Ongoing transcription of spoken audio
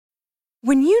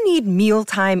When you need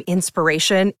mealtime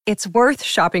inspiration, it's worth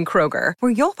shopping Kroger,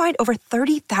 where you'll find over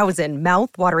 30,000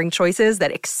 mouth-watering choices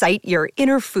that excite your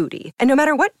inner foodie. And no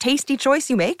matter what tasty choice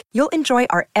you make, you'll enjoy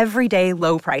our everyday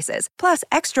low prices, plus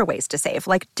extra ways to save,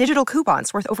 like digital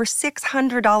coupons worth over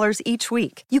 $600 each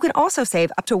week. You can also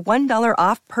save up to $1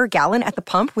 off per gallon at the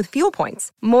pump with fuel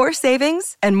points. More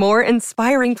savings and more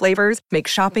inspiring flavors make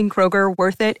shopping Kroger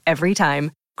worth it every time.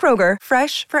 Kroger,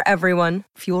 fresh for everyone.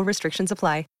 Fuel restrictions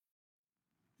apply.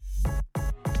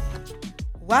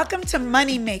 Welcome to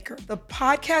Moneymaker, the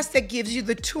podcast that gives you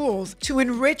the tools to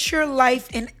enrich your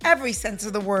life in every sense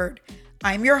of the word.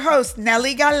 I'm your host,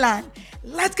 Nelly Galan.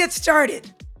 Let's get started.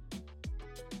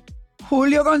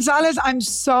 Julio Gonzalez, I'm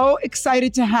so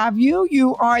excited to have you.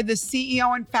 You are the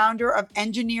CEO and founder of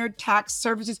Engineered Tax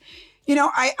Services. You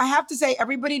know, I have to say,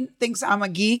 everybody thinks I'm a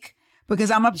geek because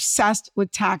I'm obsessed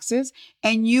with taxes,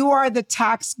 and you are the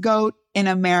tax goat in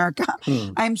America.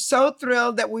 I'm so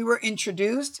thrilled that we were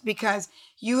introduced because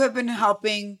you have been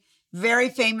helping very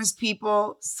famous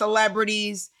people,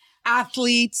 celebrities,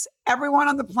 athletes, everyone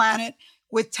on the planet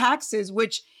with taxes,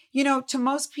 which, you know, to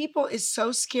most people is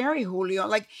so scary, Julio.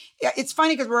 Like, it's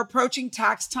funny because we're approaching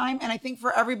tax time. And I think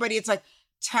for everybody, it's like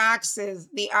taxes,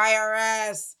 the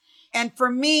IRS. And for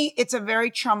me, it's a very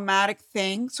traumatic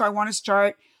thing. So I want to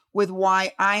start with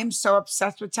why I am so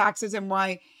obsessed with taxes and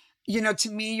why, you know, to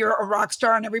me, you're a rock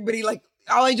star and everybody, like,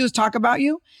 all I do is talk about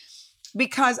you.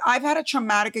 Because I've had a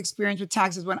traumatic experience with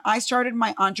taxes. When I started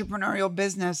my entrepreneurial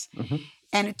business,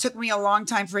 and it took me a long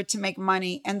time for it to make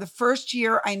money. And the first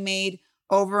year I made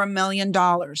over $1 million,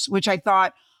 which I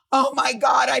thought, oh my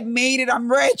God, I made it,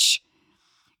 I'm rich.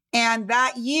 And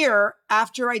that year,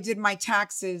 after I did my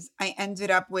taxes, I ended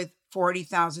up with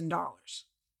 $40,000.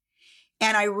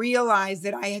 And I realized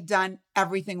that I had done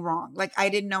everything wrong. Like, I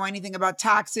didn't know anything about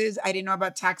taxes. I didn't know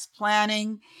about tax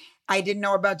planning. I didn't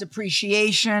know about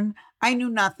depreciation. I knew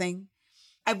nothing.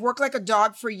 I've worked like a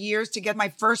dog for years to get my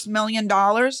first $1 million,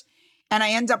 and I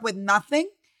end up with nothing.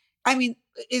 I mean,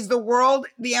 is the world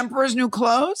the emperor's new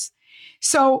clothes?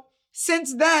 So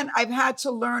since then, I've had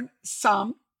to learn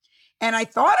some. And I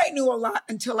thought I knew a lot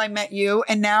until I met you.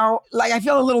 And now, like, I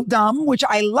feel a little dumb, which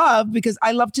I love because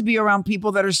I love to be around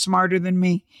people that are smarter than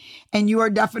me. And you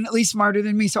are definitely smarter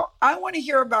than me. So I want to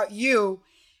hear about you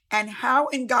and how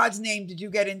in God's name did you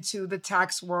get into the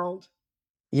tax world?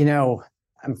 You know,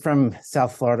 I'm from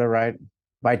South Florida, right?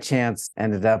 By chance,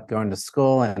 ended up going to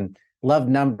school and loved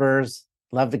numbers,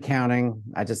 loved accounting.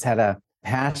 I just had a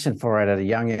passion for it at a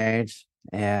young age.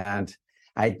 And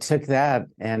I took that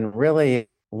and really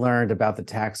learned about the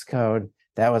tax code.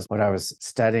 That was what I was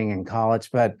studying in college.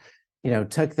 But, you know,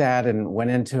 took that and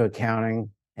went into accounting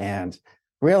and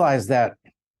realized that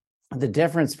the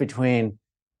difference between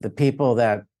the people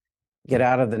that get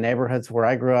out of the neighborhoods where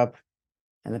I grew up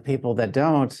and the people that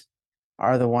don't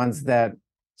are the ones that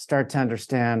start to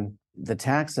understand the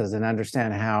taxes and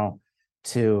understand how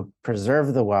to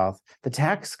preserve the wealth. The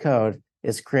tax code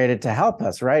is created to help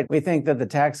us, right? We think that the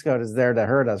tax code is there to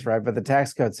hurt us, right? But the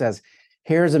tax code says,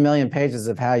 here's 1,000,000 pages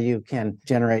of how you can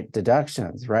generate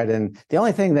deductions, right? And the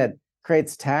only thing that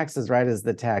creates taxes, right, is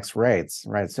the tax rates,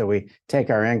 right? So we take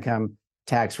our income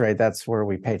tax rate, that's where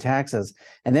we pay taxes.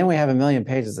 And then we have 1,000,000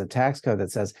 pages of tax code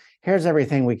that says, here's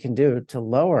everything we can do to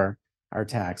lower our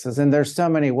taxes. And there's so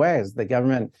many ways. The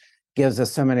government gives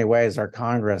us so many ways, our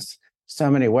Congress,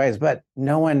 so many ways, but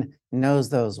no one knows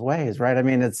those ways, right? I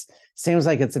mean, it seems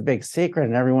like it's a big secret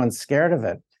and everyone's scared of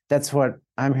it. That's what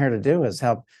I'm here to do, is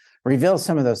help reveal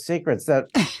some of those secrets that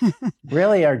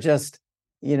really are just,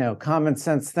 you know, common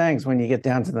sense things when you get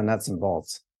down to the nuts and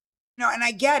bolts. No, and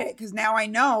I get it because now I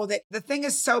know that the thing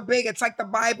is so big. It's like the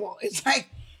Bible. It's like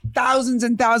thousands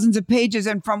and thousands of pages.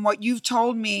 And from what you've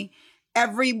told me,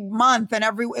 every month and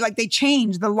like they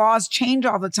change, the laws change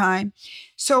all the time.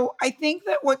 So I think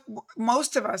that what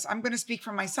most of us, I'm going to speak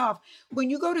for myself,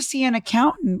 when you go to see an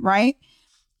accountant, right?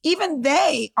 Even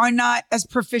they are not as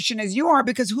proficient as you are,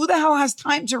 because who the hell has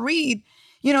time to read?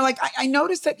 You know, like I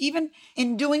noticed that even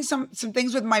in doing some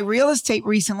things with my real estate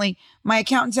recently, my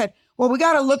accountant said, well, we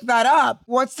got to look that up.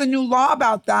 What's the new law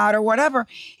about that or whatever?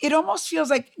 It almost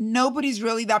feels like nobody's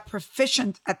really that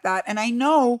proficient at that. And I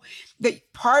know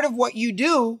that part of what you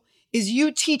do is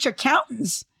you teach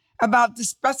accountants about the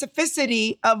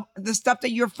specificity of the stuff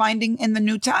that you're finding in the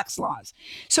new tax laws.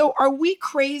 So are we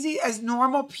crazy as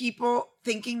normal people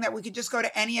thinking that we could just go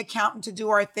to any accountant to do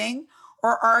our thing?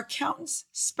 Or are accountants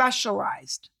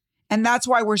specialized? And that's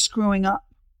why we're screwing up.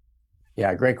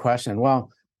 Yeah, great question.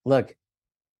 Well, look,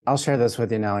 I'll share this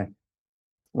with you, Nelly.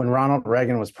 When Ronald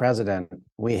Reagan was president,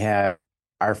 we had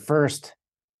our first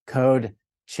code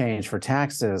change for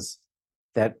taxes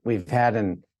that we've had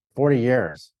in 40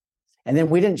 years. And then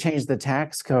we didn't change the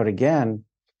tax code again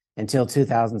until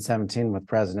 2017 with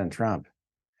President Trump.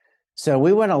 So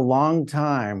we went a long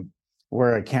time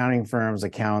where accounting firms,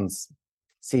 accountants,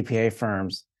 CPA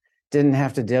firms didn't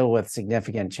have to deal with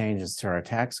significant changes to our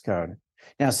tax code.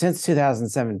 Now, since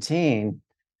 2017,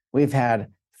 we've had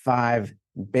 5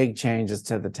 big changes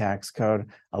to the tax code.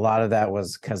 A lot of that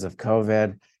was because of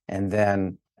COVID, and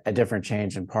then a different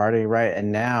change in party, right?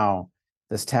 And now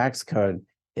this tax code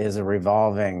is a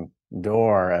revolving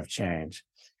door of change.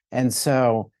 And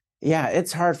so, yeah,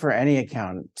 it's hard for any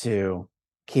accountant to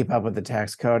keep up with the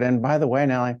tax code. And by the way,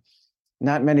 Nellie,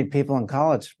 not many people in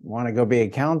college want to go be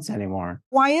accountants anymore.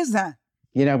 Why is that?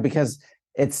 Because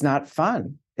it's not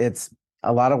fun. It's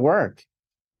a lot of work.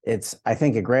 It's, I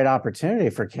think, a great opportunity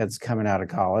for kids coming out of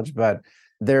college, but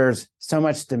there's so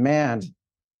much demand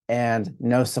and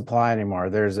no supply anymore.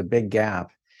 There's a big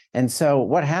gap. And so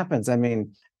what happens?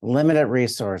 Limited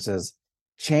resources,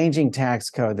 changing tax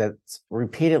code that's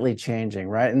repeatedly changing,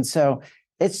 right? And so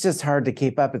it's just hard to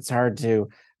keep up. It's hard to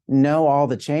know all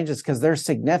the changes because there's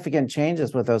significant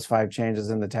changes with those 5 changes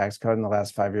in the tax code in the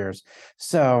last 5 years.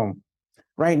 So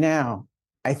right now,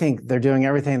 I think they're doing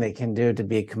everything they can do to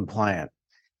be compliant.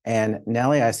 And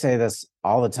Nellie, I say this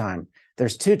all the time.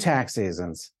 There's 2 tax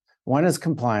seasons. One is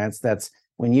compliance. That's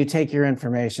when you take your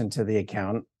information to the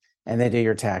accountant and they do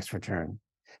your tax return.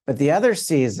 But the other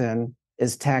season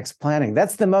is tax planning.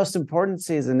 That's the most important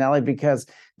season, Nellie, because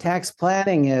tax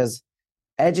planning is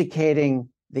educating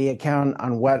the accountant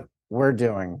on what we're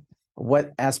doing,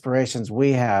 what aspirations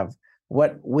we have,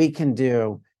 what we can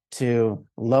do to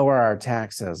lower our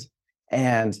taxes.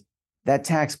 And that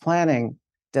tax planning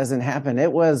doesn't happen.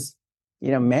 It was,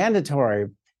 mandatory,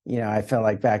 I feel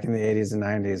like back in the 80s and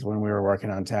 90s when we were working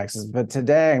on taxes. But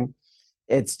today,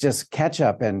 it's just catch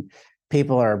up and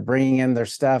people are bringing in their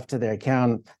stuff to their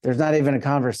account. There's not even a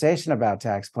conversation about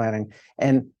tax planning.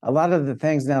 And a lot of the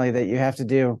things, Nellie, that you have to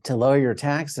do to lower your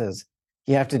taxes,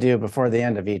 you have to do before the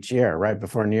end of each year, right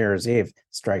before New Year's Eve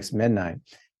strikes midnight.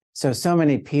 So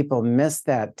many people miss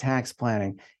that tax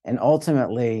planning and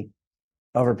ultimately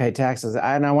overpay taxes.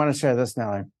 And I want to share this,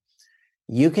 Nellie.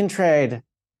 You can trade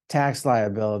tax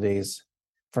liabilities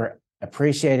for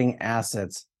appreciating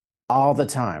assets all the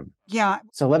time. Yeah.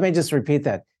 So let me just repeat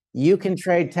that. You can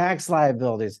trade tax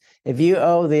liabilities. If you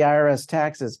owe the IRS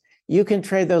taxes, you can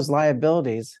trade those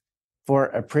liabilities for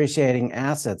appreciating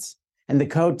assets. And the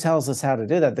code tells us how to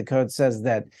do that. The code says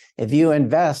that if you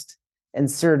invest in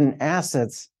certain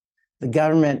assets, the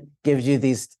government gives you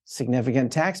these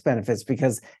significant tax benefits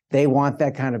because they want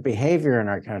that kind of behavior in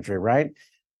our country, right?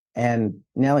 And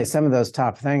Nellie, some of those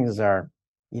top things are,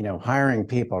 hiring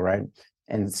people, right?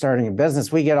 And starting a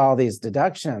business. We get all these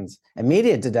deductions,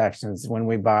 immediate deductions when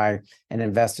we buy and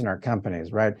invest in our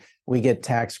companies, right? We get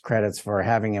tax credits for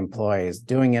having employees,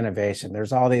 doing innovation.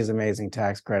 There's all these amazing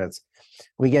tax credits.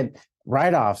 We get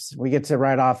write-offs. We get to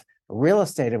write off real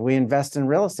estate if we invest in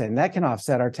real estate, and that can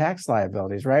offset our tax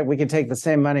liabilities, right? We can take the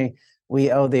same money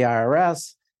we owe the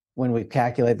IRS when we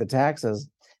calculate the taxes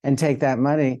and take that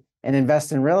money and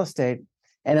invest in real estate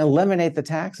and eliminate the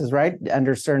taxes, right?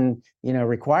 Under certain,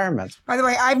 requirements. By the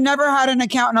way, I've never had an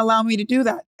accountant allow me to do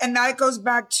that. And that goes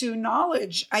back to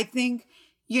knowledge. I think,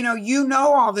 you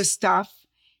know all this stuff.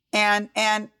 And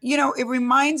it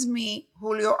reminds me,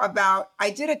 Julio, about, I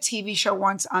did a TV show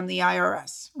once on the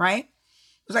IRS, right?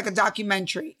 It was like a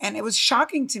documentary. And it was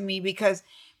shocking to me because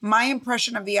my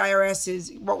impression of the IRS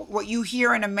is what you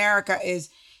hear in America is,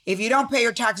 if you don't pay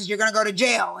your taxes, you're going to go to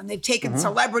jail. And they've taken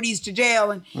celebrities to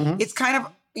jail. And it's kind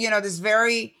of, this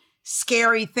very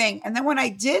scary thing. And then when I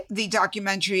did the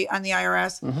documentary on the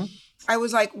IRS, I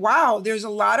was like, wow, there's a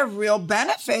lot of real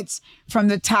benefits from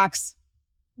the tax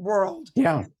world.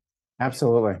 Yeah,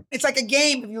 absolutely. It's like a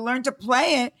game if you learn to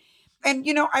play it. And,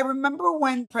 I remember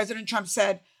when President Trump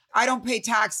said, I don't pay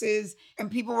taxes,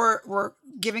 and people were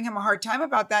giving him a hard time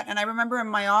about that. And I remember in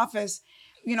my office,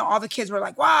 all the kids were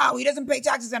like, wow, he doesn't pay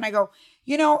taxes. And I go,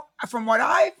 from what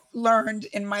I've learned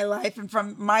in my life and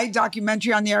from my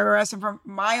documentary on the IRS and from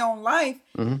my own life,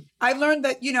 I've learned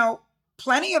that,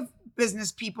 plenty of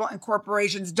business people and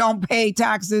corporations don't pay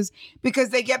taxes because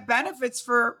they get benefits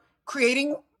for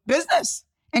creating business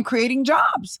and creating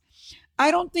jobs.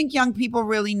 I don't think young people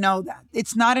really know that.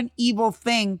 It's not an evil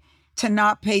thing to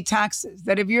not pay taxes.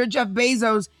 That if you're Jeff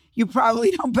Bezos, you probably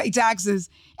don't pay taxes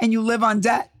and you live on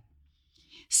debt.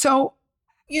 So,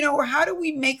 how do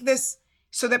we make this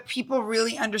so that people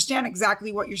really understand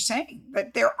exactly what you're saying,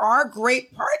 that there are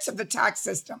great parts of the tax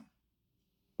system?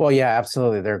 Well, yeah,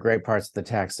 absolutely. There are great parts of the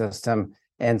tax system.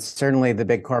 And certainly the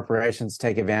big corporations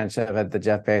take advantage of it, the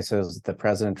Jeff Bezos, the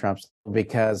President Trump,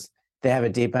 because they have a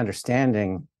deep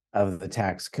understanding of the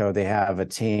tax code. They have a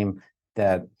team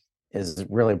that is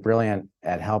really brilliant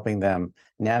at helping them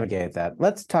navigate that.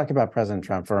 Let's talk about President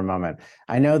Trump for a moment.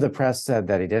 I know the press said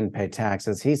that he didn't pay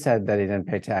taxes. He said that he didn't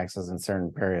pay taxes in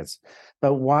certain periods.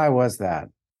 But why was that?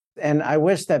 And I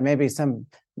wish that maybe some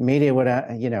media would,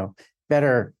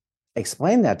 better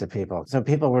explain that to people so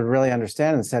people would really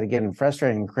understand instead of getting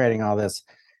frustrated and creating all this,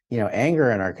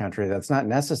 anger in our country that's not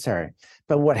necessary.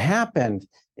 But what happened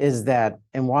is that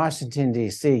in Washington,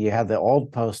 D.C., you had the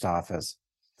old post office,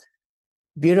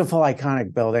 beautiful,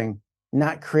 iconic building,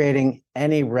 not creating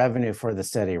any revenue for the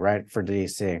city, right? For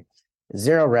DC,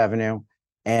 zero revenue.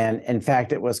 And in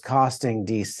fact, it was costing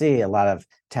DC a lot of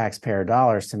taxpayer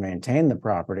dollars to maintain the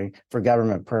property for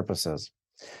government purposes.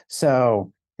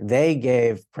 So they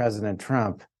gave President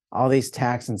Trump all these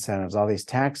tax incentives, all these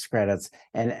tax credits,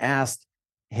 and asked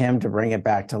him to bring it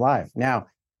back to life. Now,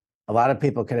 a lot of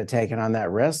people could have taken on that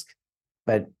risk,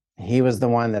 but he was the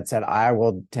one that said, I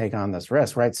will take on this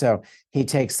risk, right? So he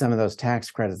takes some of those tax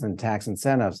credits and tax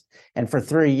incentives. And for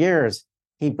 3 years,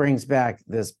 he brings back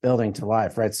this building to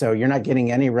life, right? So you're not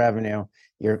getting any revenue.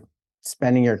 You're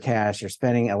spending your cash. You're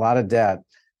spending a lot of debt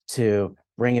to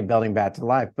bring a building back to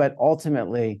life. But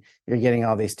ultimately, you're getting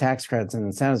all these tax credits and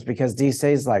incentives because DC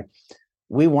is like,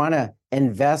 we want to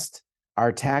invest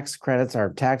our tax credits,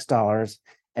 our tax dollars,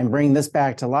 and bring this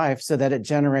back to life so that it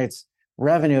generates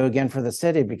revenue again for the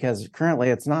city, because currently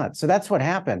it's not. So that's what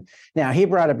happened. Now, he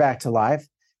brought it back to life.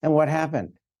 And what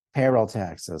happened? Payroll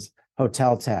taxes,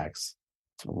 hotel tax,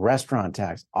 restaurant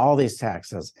tax, all these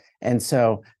taxes. And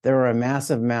so there were a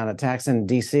massive amount of tax, and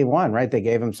DC won, right? They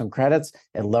gave him some credits.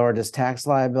 It lowered his tax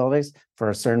liabilities for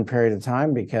a certain period of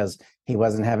time because he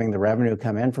wasn't having the revenue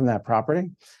come in from that property.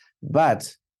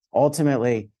 But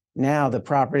ultimately, now the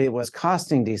property that was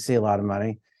costing DC a lot of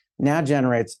money now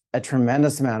generates a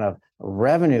tremendous amount of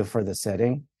revenue for the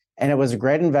city. And it was a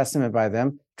great investment by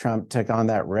them. Trump took on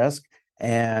that risk.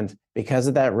 And because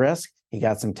of that risk, he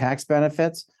got some tax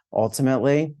benefits.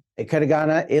 Ultimately, it could have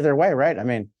gone either way, right? I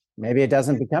mean, maybe it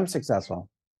doesn't become successful.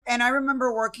 And I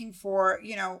remember working for,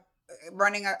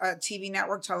 running a TV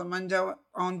network, Telemundo,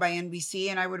 owned by NBC.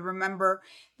 And I would remember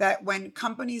that when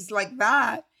companies like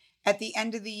that at the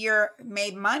end of the year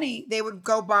made money, they would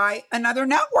go buy another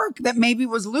network that maybe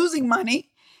was losing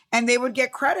money and they would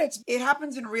get credits. It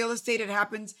happens in real estate. It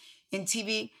happens in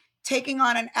TV, taking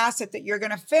on an asset that you're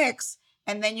going to fix,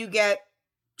 and then you get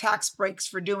tax breaks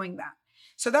for doing that.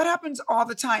 So that happens all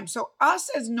the time. So us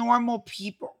as normal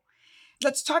people,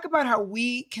 let's talk about how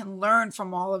we can learn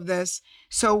from all of this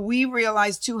so we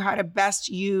realize too how to best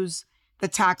use the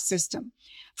tax system.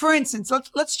 For instance,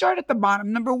 let's start at the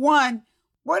bottom. Number one,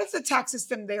 what is the tax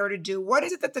system there to do? What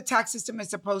is it that the tax system is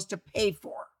supposed to pay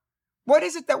for? What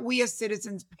is it that we as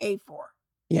citizens pay for?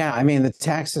 Yeah, I mean, the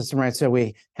tax system, right? So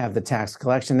we have the tax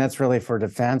collection. That's really for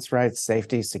defense, right?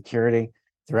 Safety, security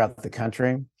throughout the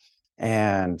country.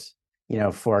 And,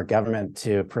 for government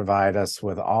to provide us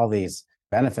with all these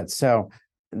benefits. So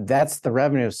that's the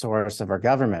revenue source of our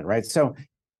government, right? So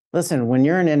listen, when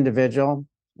you're an individual,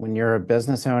 when you're a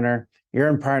business owner, you're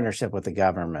in partnership with the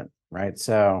government, right?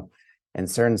 So in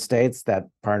certain states, that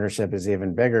partnership is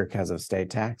even bigger because of state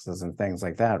taxes and things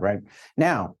like that, right?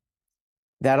 Now,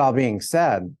 that all being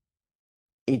said,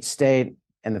 each state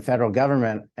and the federal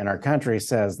government in our country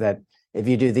says that if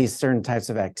you do these certain types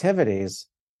of activities,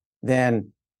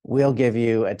 then we'll give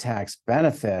you a tax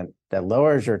benefit that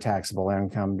lowers your taxable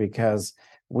income because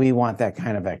we want that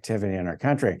kind of activity in our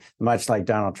country, much like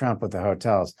Donald Trump with the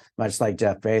hotels, much like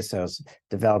Jeff Bezos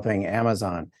developing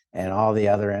Amazon and all the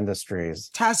other industries.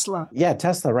 Tesla. Yeah,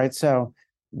 Tesla, right? So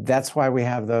that's why we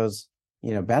have those,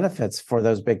 benefits for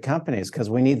those big companies, because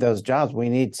we need those jobs. We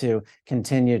need to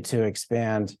continue to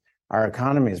expand our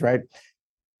economies, right?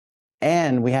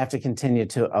 And we have to continue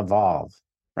to evolve,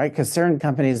 right? Because certain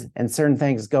companies and certain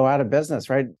things go out of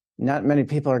business, right? Not many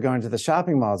people are going to the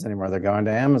shopping malls anymore. They're going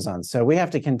to Amazon. So we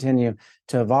have to continue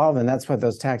to evolve. And that's what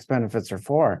those tax benefits are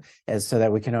for, is so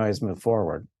that we can always move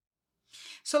forward.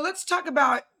 So let's talk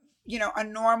about, a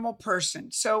normal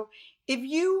person. So if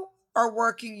you are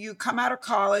working, you come out of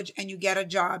college and you get a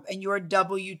job and you're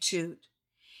W-2'd.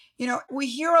 We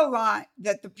hear a lot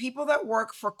that the people that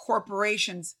work for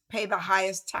corporations pay the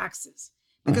highest taxes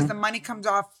because the money comes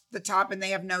off the top and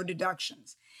they have no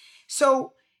deductions.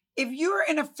 So if you're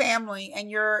in a family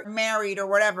and you're married or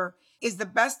whatever, is the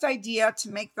best idea to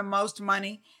make the most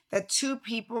money that two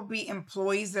people be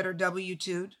employees that are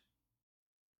W-2'd?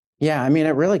 Yeah, I mean,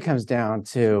 it really comes down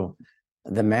to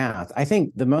the math. I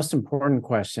think the most important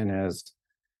question is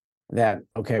that,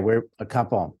 okay, we're a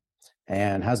couple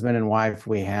and husband and wife,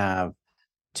 we have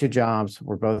two jobs.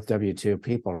 We're both W-2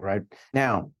 people, right?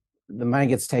 Now, the money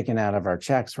gets taken out of our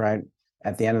checks, right?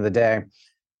 At the end of the day,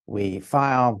 we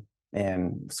file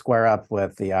and square up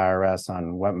with the IRS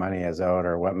on what money is owed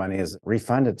or what money is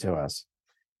refunded to us.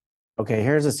 Okay,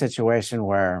 here's a situation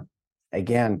where,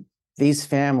 again, these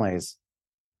families,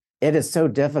 it is so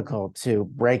difficult to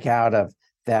break out of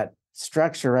that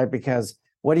structure, right? Because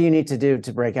what do you need to do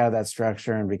to break out of that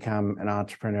structure and become an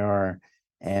entrepreneur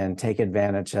and take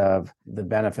advantage of the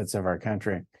benefits of our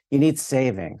country? You need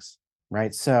savings,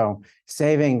 right? So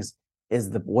savings is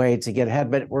the way to get ahead,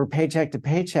 but we're paycheck to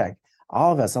paycheck.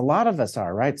 All of us, a lot of us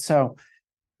are, right? So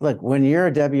look, when you're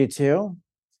a W-2,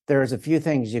 there's a few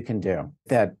things you can do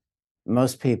that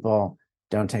most people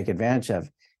don't take advantage of.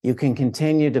 You can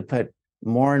continue to put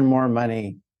more and more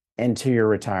money into your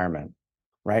retirement,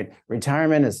 right?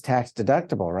 Retirement is tax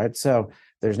deductible, right? So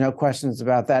there's no questions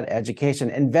about that. Education,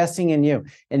 investing in you.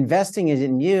 Investing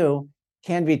in you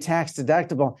can be tax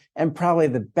deductible and probably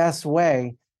the best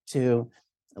way to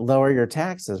lower your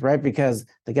taxes, right? Because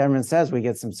the government says we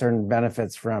get some certain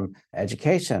benefits from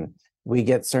education. We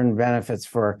get certain benefits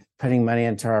for putting money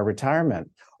into our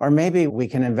retirement. Or maybe we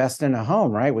can invest in a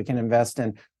home, right? We can invest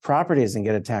in properties and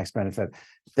get a tax benefit.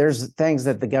 There's things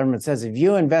that the government says, if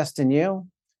you invest in you,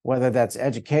 whether that's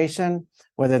education,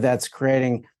 whether that's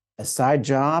creating a side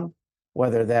job,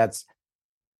 whether that's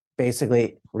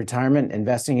basically retirement,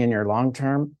 investing in your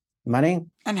long-term money.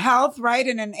 And health, right?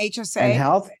 And an HSA. And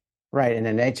health, right? And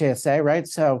an HSA, right?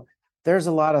 So there's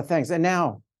a lot of things. And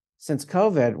now, since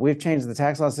COVID, we've changed the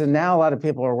tax laws. And now a lot of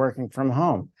people are working from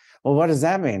home. Well, what does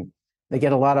that mean? They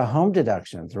get a lot of home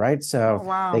deductions, right?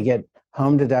 So they get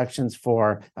home deductions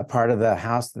for a part of the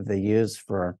house that they use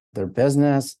for their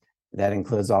business. That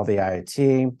includes all the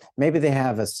IoT. Maybe they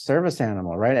have a service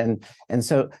animal, right? And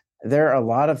so there are a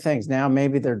lot of things. Now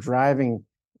maybe they're driving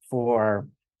for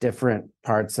different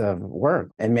parts of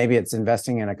work, and maybe it's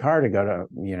investing in a car to go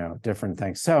to, different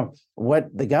things. So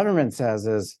what the government says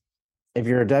is, if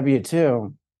you're a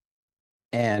W-2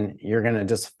 and you're going to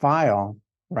just file,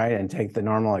 right, and take the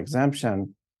normal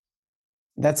exemption,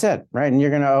 that's it, right? And you're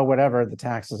going to owe whatever the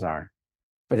taxes are.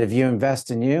 But if you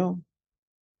invest in you,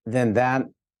 then that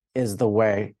is the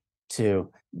way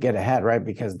to get ahead, right?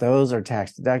 Because those are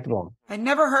tax deductible. I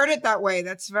never heard it that way.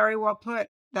 That's very well put.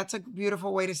 That's a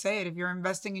beautiful way to say it. If you're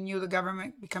investing in you, the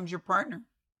government becomes your partner.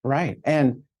 Right.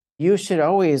 And you should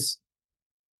always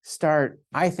start,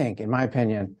 I think, in my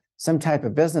opinion, some type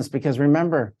of business, because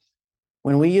remember,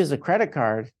 when we use a credit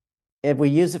card, if we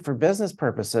use it for business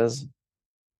purposes,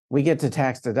 we get to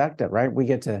tax deduct it, right? We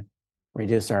get to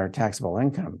reduce our taxable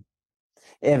income.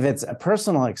 If it's a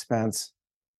personal expense,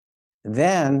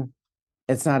 then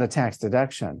it's not a tax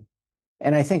deduction.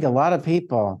 And I think a lot of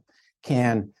people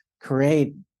can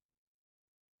create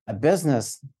a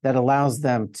business that allows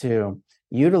them to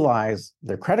utilize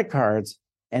their credit cards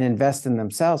and invest in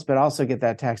themselves, but also get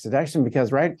that tax deduction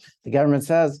because, right, the government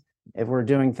says if we're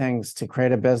doing things to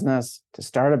create a business, to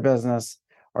start a business,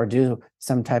 or do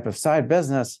some type of side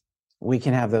business, we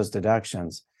can have those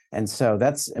deductions. And so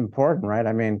that's important, right?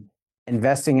 I mean,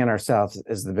 investing in ourselves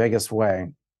is the biggest way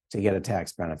to get a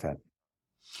tax benefit.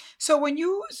 So when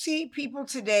you see people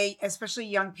today, especially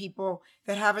young people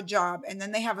that have a job and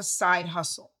then they have a side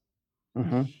hustle,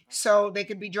 so they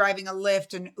could be driving a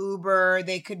Lyft, an Uber,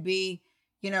 they could be,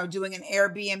 doing an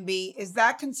Airbnb. Is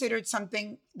that considered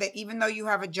something that even though you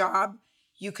have a job,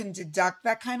 you can deduct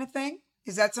that kind of thing?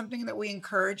 Is that something that we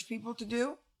encourage people to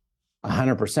do?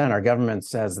 100%. Our government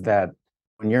says that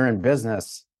when you're in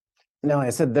business,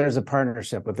 I said there's a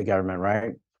partnership with the government,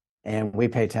 right? And we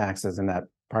pay taxes in that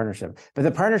partnership. But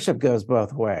the partnership goes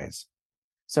both ways.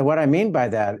 So what I mean by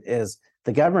that is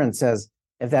the government says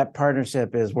if that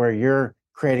partnership is where you're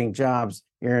creating jobs,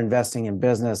 you're investing in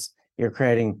business, you're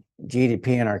creating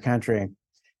GDP in our country,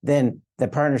 then the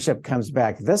partnership comes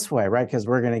back this way, right? Because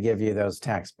we're going to give you those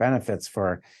tax benefits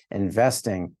for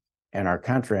investing in our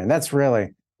country. And that's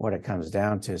really what it comes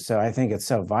down to. So I think it's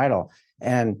so vital.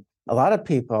 And a lot of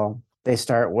people, they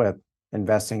start with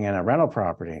investing in a rental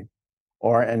property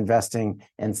or investing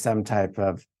in some type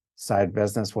of side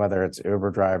business, whether it's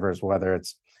Uber drivers, whether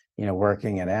it's,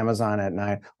 working at Amazon at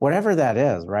night, whatever that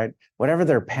is, right? Whatever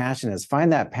their passion is,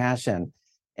 find that passion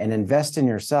and invest in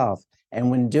yourself.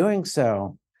 And when doing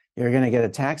so, you're going to get a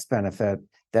tax benefit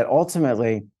that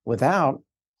ultimately, without,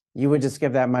 you would just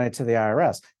give that money to the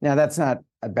IRS. Now, that's not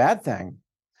a bad thing.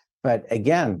 But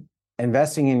again,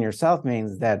 investing in yourself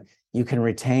means that you can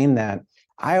retain that.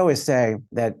 I always say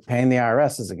that paying the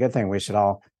IRS is a good thing. We should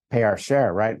all pay our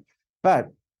share, right? But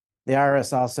the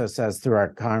IRS also says through our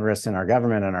Congress and our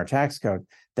government and our tax code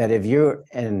that if you're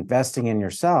investing in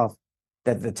yourself,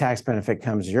 that the tax benefit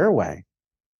comes your way,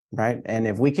 right? And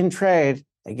if we can trade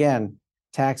again,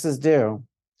 taxes due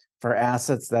for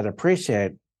assets that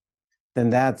appreciate, then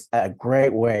that's a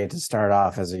great way to start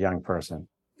off as a young person.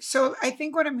 So I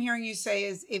think what I'm hearing you say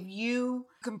is if you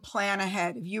can plan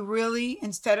ahead, if you really,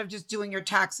 instead of just doing your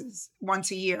taxes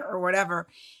once a year or whatever,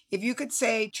 if you could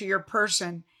say to your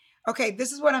person, okay,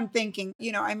 this is what I'm thinking,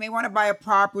 I may want to buy a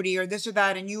property or this or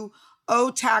that, and you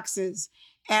owe taxes.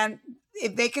 And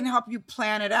if they can help you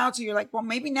plan it out, so you're like, well,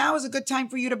 maybe now is a good time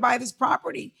for you to buy this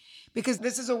property because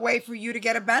this is a way for you to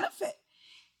get a benefit.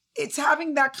 It's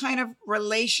having that kind of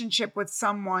relationship with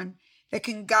someone that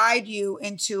can guide you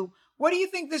into, what do you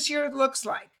think this year looks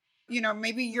like?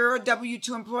 Maybe you're a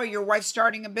W-2 employee, your wife's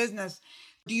starting a business.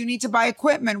 Do you need to buy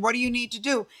equipment? What do you need to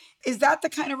do? Is that the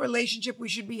kind of relationship we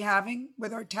should be having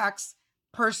with our tax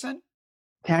person?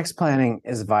 Tax planning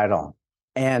is vital.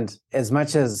 And as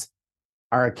much as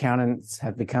our accountants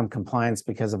have become compliant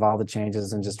because of all the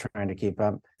changes and just trying to keep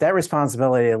up, that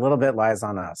responsibility a little bit lies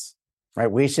on us, right?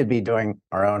 We should be doing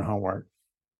our own homework,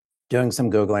 doing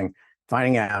some Googling,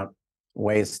 finding out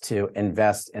ways to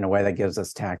invest in a way that gives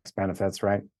us tax benefits,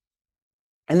 right?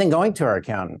 And then going to our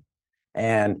accountant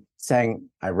and saying,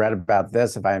 I read about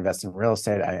this. If I invest in real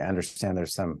estate, I understand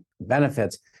there's some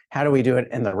benefits. How do we do it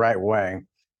in the right way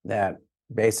that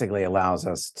basically allows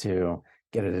us to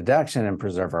get a deduction and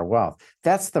preserve our wealth?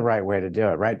 That's the right way to do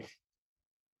it, right?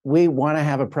 We want to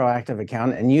have a proactive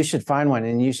accountant, and you should find one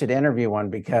and you should interview one,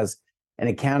 because an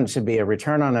accountant should be a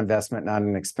return on investment, not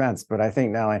an expense. But I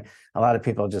think now a lot of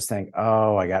people just think,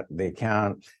 oh, I got the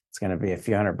account. It's going to be a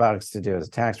few $100 to do as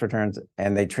tax returns,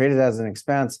 and they treat it as an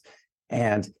expense.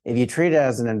 And if you treat it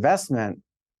as an investment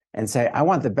and say, I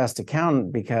want the best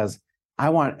accountant because I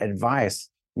want advice.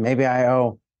 Maybe I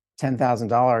owe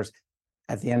 $10,000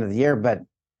 at the end of the year, but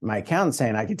my accountant's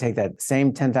saying I could take that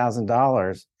same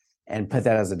 $10,000 and put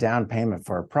that as a down payment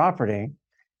for a property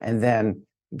and then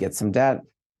get some debt,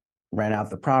 rent out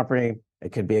the property.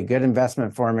 It could be a good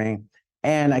investment for me,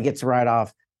 and I get to write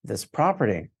off this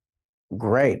property.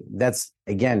 Great. That's,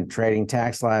 again, trading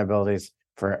tax liabilities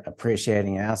for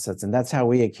appreciating assets. And that's how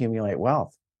we accumulate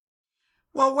wealth.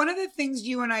 Well, one of the things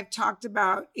you and I've talked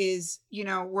about is,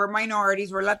 we're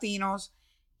minorities, we're Latinos,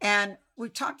 and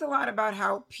we've talked a lot about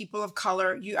how people of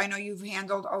color, I know you've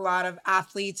handled a lot of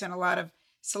athletes and a lot of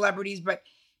celebrities, but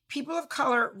people of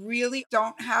color really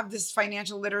don't have this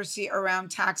financial literacy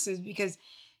around taxes because,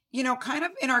 kind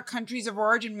of in our countries of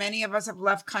origin, many of us have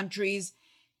left countries.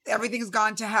 Everything's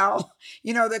gone to hell.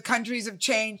 The countries have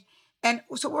changed. And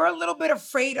so we're a little bit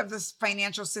afraid of this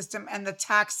financial system and the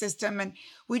tax system. And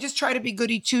we just try to be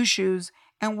goody two-shoes.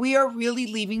 And we are really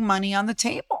leaving money on the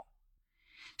table.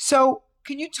 So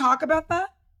can you talk about that?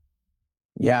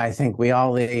 Yeah, I think we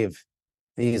all leave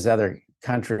these other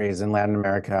countries in Latin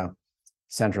America,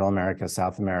 Central America,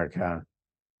 South America.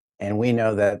 And we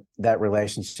know that that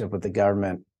relationship with the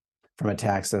government from a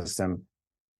tax system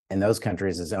in those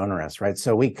countries is onerous, right?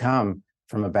 So we come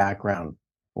from a background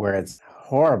where it's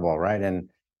horrible, right? And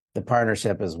the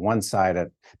partnership is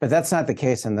one-sided, but that's not the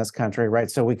case in this country, right?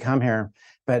 So we come here,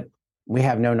 but we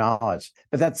have no knowledge.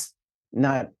 But that's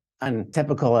not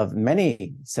untypical of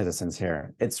many citizens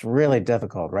here. It's really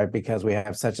difficult, right? Because we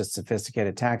have such a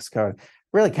sophisticated tax code,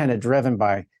 really kind of driven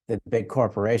by the big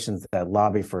corporations that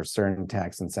lobby for certain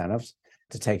tax incentives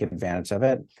to take advantage of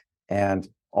it. And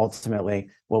ultimately,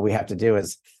 what we have to do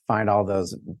is find all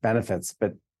those benefits,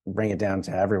 but bring it down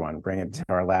to everyone, bring it to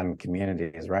our Latin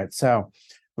communities, right? So,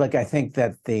 look, I think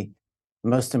that the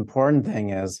most important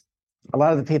thing is a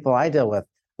lot of the people I deal with,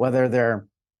 whether they're,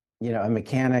 a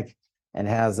mechanic and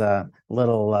has a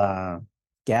little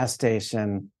gas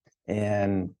station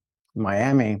in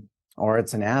Miami, or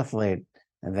it's an athlete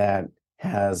that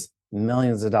has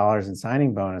millions of dollars in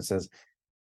signing bonuses,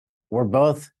 we're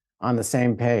both on the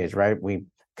same page, right? We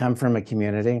come from a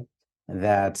community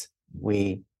that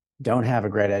we don't have a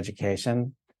great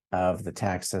education of the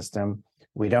tax system.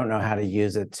 We don't know how to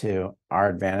use it to our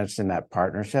advantage in that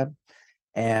partnership.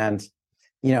 And,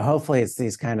 hopefully it's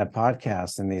these kind of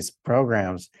podcasts and these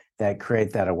programs that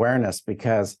create that awareness,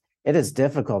 because it is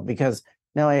difficult, because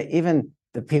now even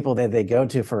the people that they go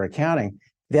to for accounting,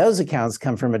 those accounts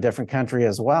come from a different country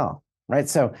as well, right?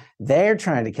 So they're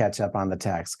trying to catch up on the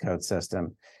tax code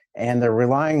system, and they're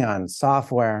relying on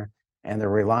software, and they're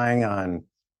relying on,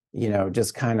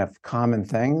 just kind of common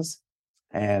things.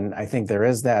 And I think there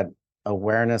is that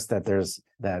awareness that there's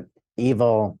that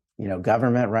evil,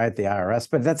 government, right? The IRS,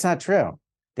 but that's not true.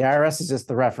 The IRS is just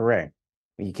the referee.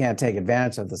 You can't take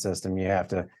advantage of the system. You have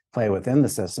to play within the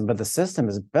system, but the system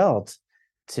is built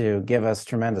to give us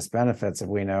tremendous benefits if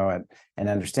we know it and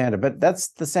understand it. But that's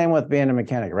the same with being a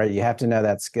mechanic, right? You have to know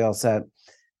that skill set.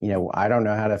 I don't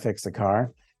know how to fix a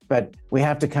car, but we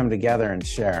have to come together and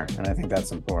share. And I think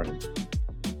that's important.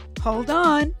 Hold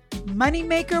on.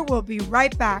 Moneymaker will be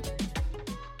right back.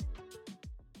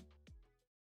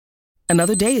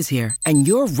 Another day is here, and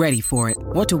you're ready for it.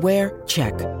 What to wear?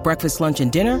 Check. Breakfast, lunch, and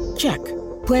dinner? Check.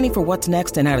 Planning for what's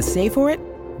next and how to save for it?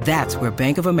 That's where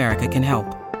Bank of America can help.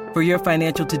 For your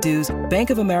financial to-dos, Bank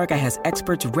of America has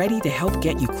experts ready to help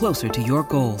get you closer to your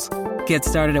goals. Get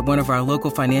started at one of our local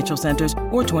financial centers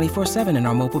or 24/7 in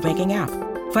our mobile banking app.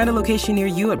 Find a location near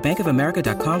you at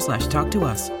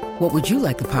bankofamerica.com/talktous. What would you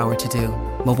like the power to do?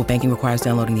 Mobile banking requires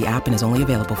downloading the app and is only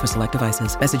available for select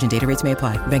devices. Message and data rates may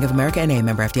apply. Bank of America N.A.,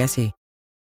 member FDIC.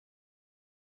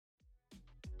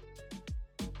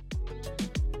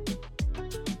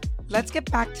 Let's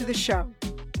get back to the show.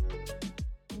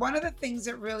 One of the things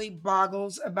that really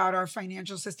boggles about our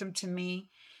financial system to me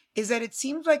is that it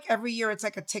seems like every year it's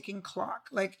like a ticking clock.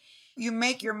 Like you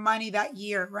make your money that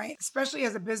year, right? Especially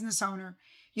as a business owner,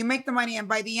 you make the money and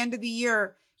by the end of the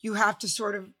year, you have to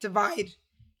sort of divide,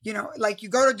 like you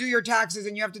go to do your taxes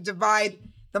and you have to divide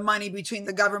the money between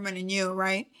the government and you,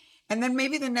 right? And then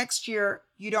maybe the next year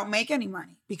you don't make any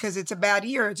money because it's a bad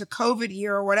year, it's a COVID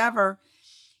year or whatever.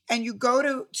 And you go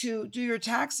to do your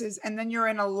taxes and then you're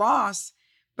in a loss,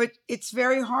 but it's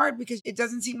very hard because it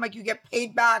doesn't seem like you get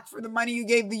paid back for the money you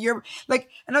gave the year. Like,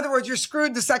 in other words, you're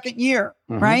screwed the second year,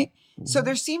 right? So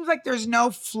there seems like there's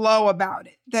no flow about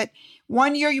it. That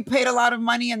one year you paid a lot of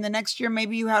money and the next year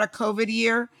maybe you had a COVID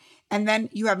year and then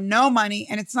you have no money.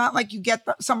 And it's not like you get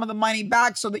some of the money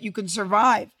back so that you can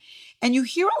survive. And you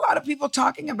hear a lot of people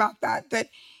talking about that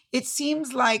it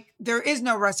seems like there is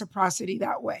no reciprocity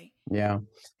that way. Yeah.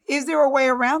 Is there a way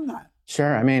around that?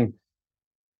 Sure. I mean,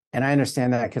 and I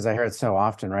understand that because I hear it so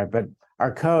often, right? But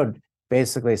our code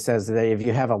basically says that if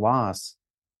you have a loss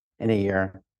in a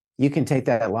year, you can take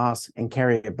that loss and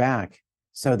carry it back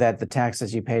so that the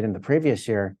taxes you paid in the previous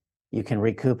year, you can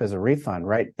recoup as a refund,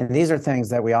 right? And these are things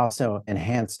that we also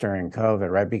enhanced during COVID,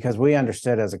 right? Because we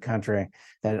understood as a country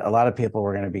that a lot of people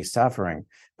were going to be suffering.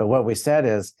 But what we said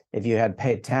is if you had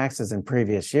paid taxes in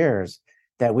previous years,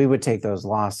 that we would take those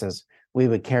losses, we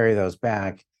would carry those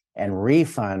back and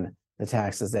refund the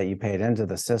taxes that you paid into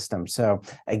the system. So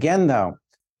again, though,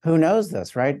 who knows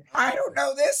this, right? I don't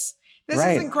know this. This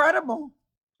Right. is incredible.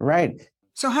 Right.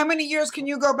 So how many years can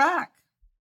you go back?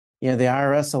 The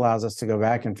IRS allows us to go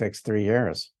back and fix 3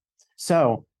 years.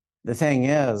 So the thing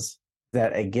is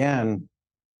that, again,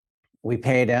 we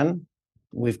paid in,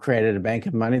 we've created a bank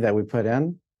of money that we put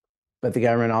in, but the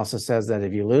government also says that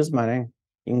if you lose money,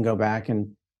 you can go back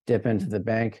and dip into the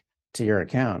bank to your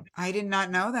account. I did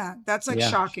not know that. That's like Yeah.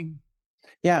 shocking.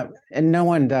 Yeah, and no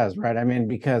one does, right? I mean,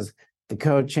 because the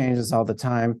code changes all the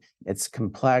time. It's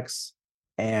complex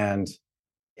and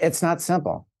it's not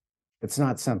simple. It's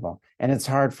not simple. And it's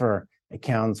hard for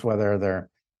accountants, whether they're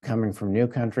coming from new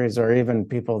countries or even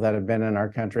people that have been in our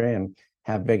country and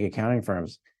have big accounting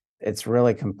firms. It's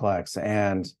really complex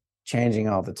and changing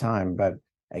all the time. But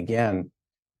again,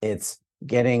 it's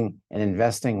getting and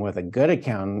investing with a good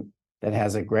accountant that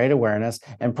has a great awareness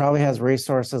and probably has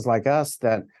resources like us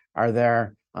that are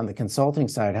there on the consulting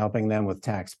side, helping them with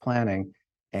tax planning.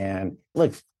 And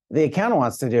look, the accountant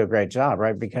wants to do a great job,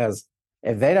 right? Because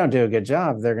if they don't do a good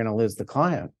job, they're going to lose the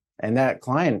client. And that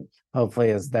client hopefully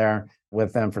is there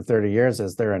with them for 30 years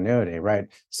as their annuity, right?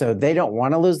 So they don't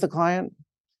want to lose the client,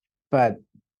 but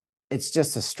it's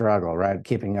just a struggle, right?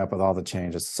 Keeping up with all the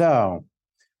changes. So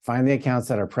find the accounts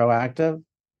that are proactive,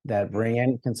 that bring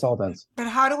in consultants. But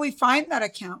how do we find that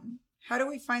accountant? How do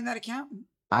we find that accountant?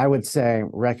 I would say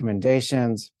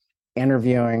recommendations,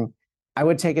 interviewing. I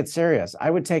would take it serious. I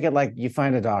would take it like you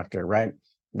find a doctor, right?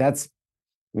 That's,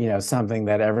 something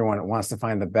that everyone wants to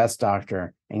find the best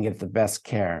doctor and get the best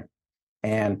care.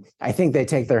 And I think they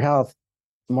take their health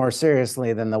more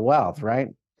seriously than the wealth, right?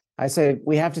 I say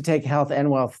we have to take health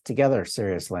and wealth together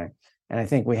seriously. And I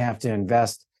think we have to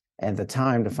invest in the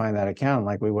time to find that accountant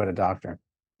like we would a doctor.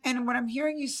 And what I'm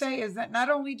hearing you say is that not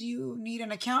only do you need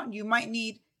an accountant, you might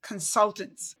need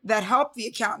consultants that help the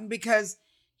accountant because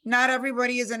not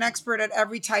everybody is an expert at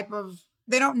every type of,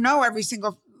 they don't know every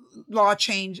single law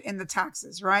change in the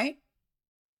taxes, right?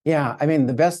 Yeah. I mean,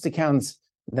 the best accountants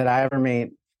that I ever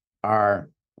meet are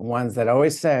ones that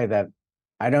always say that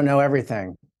I don't know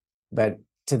everything, but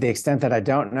to the extent that I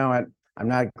don't know it, I'm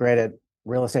not great at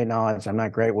real estate knowledge. I'm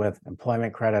not great with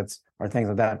employment credits or things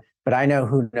like that, but I know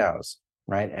who knows,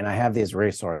 right? And I have these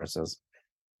resources.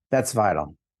 That's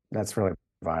vital. That's really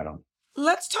vital.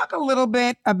 Let's talk a little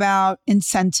bit about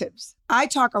incentives. I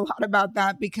talk a lot about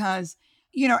that because,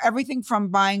 everything from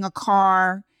buying a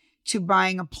car to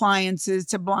buying appliances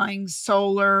to buying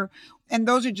solar, And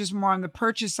those are just more on the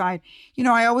purchase side.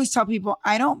 I always tell people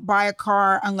I don't buy a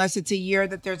car unless it's a year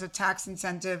that there's a tax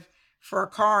incentive for a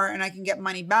car and I can get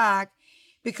money back.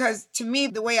 Because to me,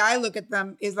 the way I look at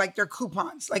them is like they're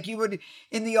coupons, like you would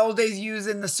in the old days use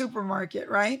in the supermarket,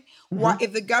 right?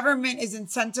 If the government is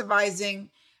incentivizing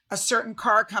a certain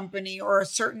car company or a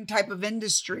certain type of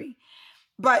industry.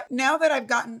 But now that I've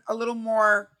gotten a little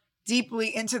more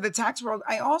deeply into the tax world,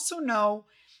 I also know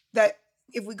that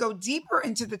if we go deeper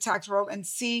into the tax world and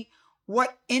see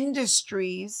what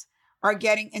industries are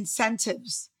getting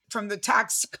incentives from the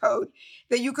tax code,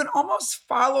 that you can almost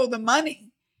follow the money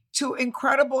to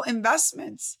incredible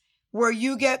investments where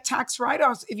you get tax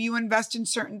write-offs if you invest in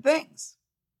certain things.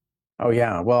 Oh,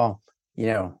 yeah. Well,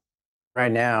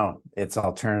 right now it's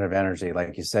alternative energy.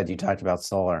 Like you said, you talked about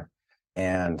solar,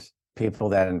 and people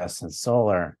that invest in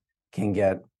solar can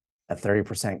get a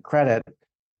 30% credit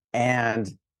and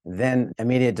then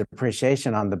immediate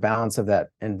depreciation on the balance of that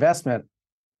investment,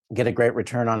 get a great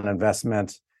return on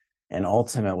investment. And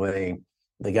ultimately,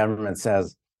 the government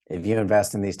says, if you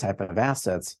invest in these type of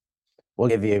assets, we'll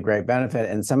give you a great benefit.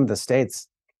 And some of the states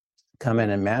come in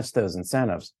and match those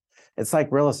incentives. It's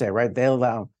like real estate, right? They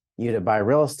allow you to buy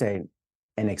real estate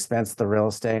and expense the real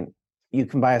estate. You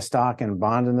can buy a stock and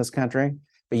bond in this country,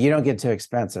 but you don't get to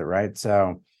expense it, right?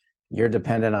 So you're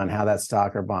dependent on how that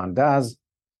stock or bond does,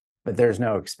 but there's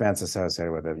no expense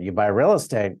associated with it. You buy real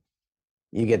estate,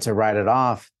 you get to write it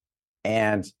off,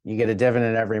 and you get a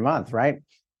dividend every month, right?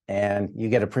 And you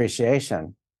get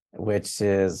appreciation, which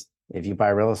is if you buy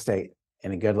real estate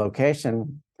in a good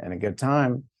location and a good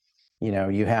time,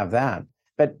 you have that.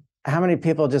 But how many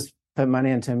people just put money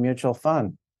into a mutual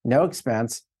fund? No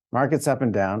expense, market's up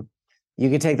and down. You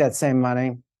could take that same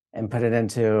money and put it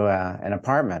into an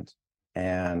apartment,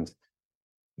 and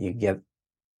you get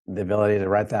the ability to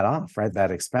write that off, right?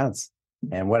 That expense.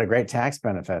 And what a great tax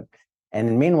benefit.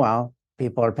 And meanwhile,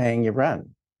 people are paying you rent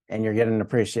and you're getting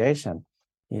appreciation,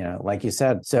 like you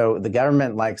said. So the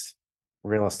government likes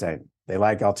real estate. They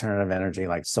like alternative energy,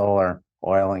 like solar,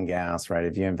 oil and gas, right?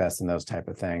 If you invest in those type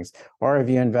of things, or if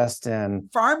you invest in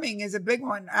farming is a big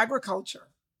one, agriculture.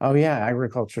 Oh yeah,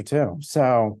 agriculture too.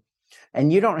 So,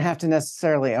 and you don't have to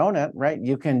necessarily own it, right?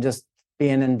 You can just be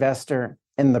an investor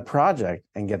in the project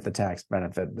and get the tax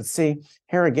benefit. But see,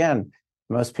 here again,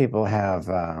 most people have,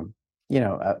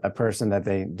 a person that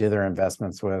they do their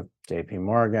investments with, JP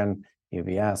Morgan,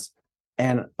 UBS,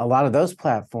 and a lot of those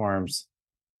platforms,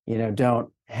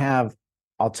 don't have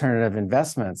alternative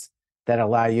investments that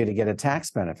allow you to get a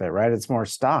tax benefit, right? It's more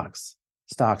stocks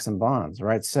and bonds,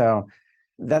 right? So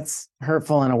that's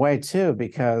hurtful in a way too,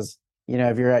 because,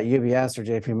 if you're at UBS or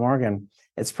JP Morgan,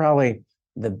 it's probably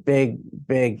the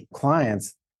big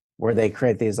clients where they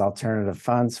create these alternative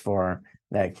funds for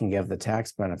that can give the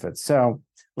tax benefits. So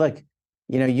look,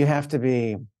 you have to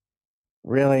be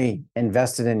really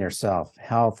invested in yourself,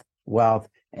 health, wealth,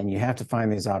 and you have to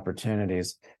find these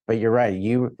opportunities. But you're right,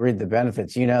 you read the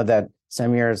benefits. That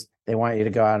some years they want you to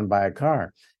go out and buy a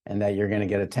car and that you're going to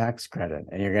get a tax credit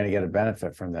and you're going to get a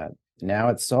benefit from that. Now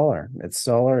it's solar,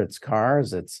 it's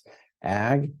cars, it's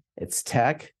ag, it's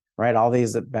tech, right? All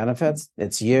these benefits,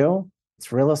 it's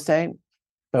real estate.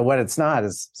 But what it's not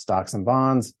is stocks and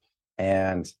bonds,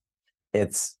 and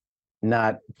it's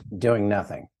not doing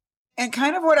nothing. And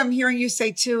kind of what I'm hearing you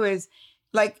say too is,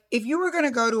 like, if you were going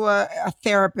to go to a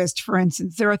therapist, for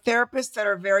instance, there are therapists that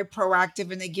are very proactive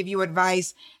and they give you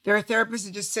advice. There are therapists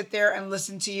that just sit there and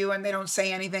listen to you and they don't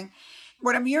say anything.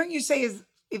 What I'm hearing you say is,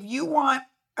 if you want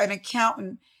an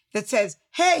accountant that says,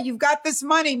 hey, you've got this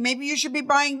money, maybe you should be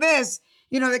buying this,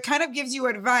 that kind of gives you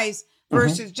advice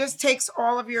versus just takes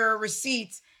all of your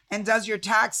receipts and does your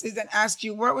taxes and asks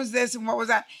you, what was this and what was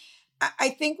that? I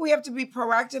think we have to be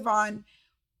proactive on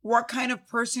what kind of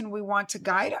person we want to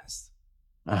guide us.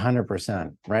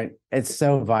 100%, right? It's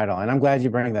so vital. And I'm glad you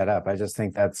bring that up. I just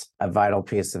think that's a vital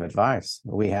piece of advice.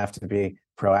 We have to be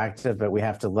proactive, but we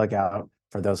have to look out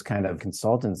for those kind of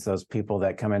consultants, those people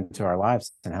that come into our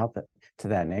lives and help it to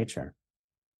that nature.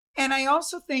 And I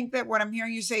also think that what I'm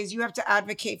hearing you say is you have to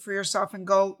advocate for yourself and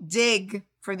go dig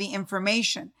for the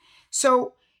information.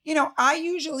 So, I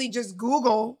usually just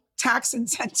Google tax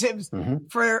incentives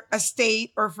for a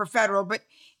state or for federal, but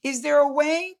is there a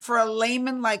way for a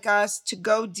layman like us to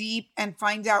go deep and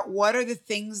find out what are the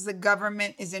things the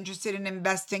government is interested in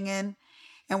investing in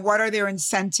and what are their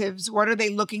incentives? What are they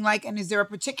looking like? And is there a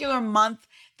particular month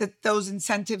that those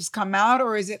incentives come out,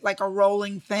 or is it like a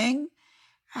rolling thing?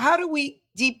 How do we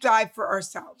deep dive for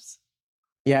ourselves?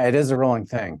 Yeah, it is a rolling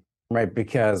thing, right?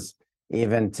 Because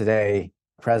even today,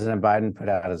 President Biden put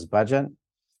out his budget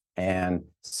And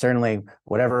certainly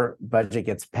whatever budget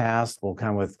gets passed will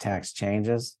come with tax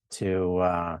changes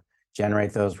to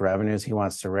generate those revenues. He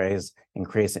wants to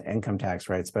increase income tax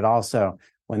rates, but also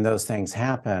when those things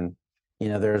happen,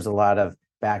 there's a lot of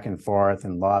back and forth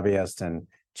and lobbyists and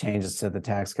changes to the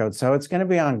tax code. So it's going to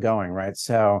be ongoing, right?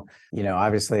 So,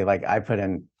 obviously, like I put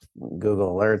in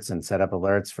Google Alerts and set up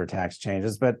alerts for tax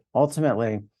changes, but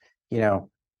ultimately,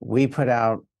 we put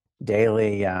out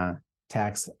daily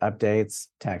tax updates,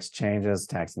 tax changes,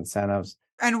 tax incentives.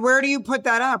 And where do you put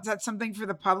that up? Is that something for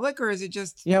the public or is it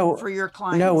just for your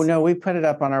clients? No, we put it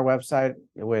up on our website,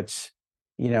 which,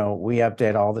 we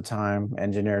update all the time,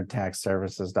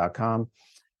 engineeredtaxservices.com.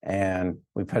 And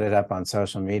we put it up on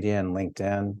social media and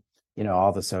LinkedIn,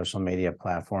 all the social media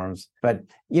platforms. But,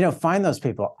 find those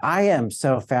people. I am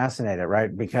so fascinated,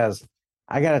 right? Because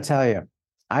I got to tell you,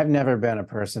 I've never been a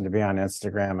person to be on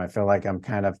Instagram. I feel like I'm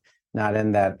kind of not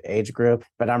in that age group,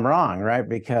 but I'm wrong, right?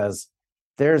 Because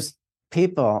there's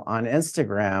people on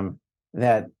Instagram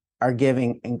that are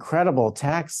giving incredible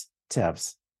tax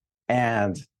tips.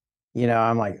 And,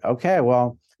 I'm like, okay,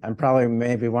 well, I'm probably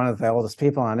maybe one of the oldest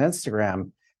people on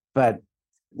Instagram, but,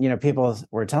 people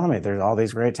were telling me there's all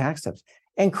these great tax tips.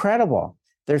 Incredible.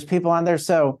 There's people on there.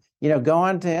 So, go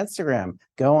on to Instagram,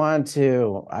 go on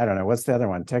to, I don't know, what's the other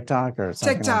one? TikTok or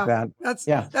something like that.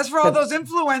 That's for all those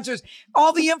influencers.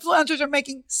 All the influencers are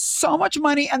making so much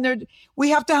money and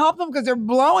we have to help them because they're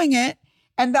blowing it.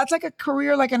 And that's like a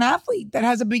career, like an athlete that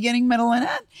has a beginning, middle, and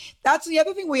end. That's the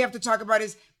other thing we have to talk about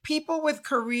is people with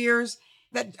careers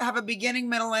that have a beginning,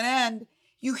 middle, and end.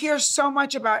 You hear so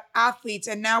much about athletes,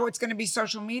 and now it's going to be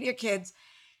social media kids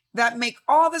that make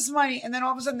all this money, and then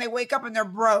all of a sudden they wake up and they're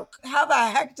broke. How the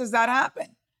heck does that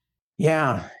happen?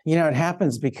 Yeah, it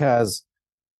happens because,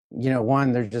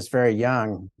 one, they're just very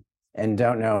young and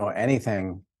don't know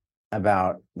anything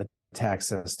about the tax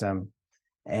system.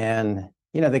 And,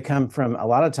 they come from a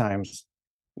lot of times,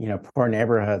 poor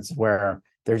neighborhoods where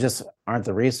there just aren't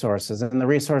the resources, and the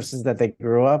resources that they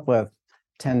grew up with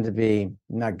tend to be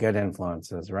not good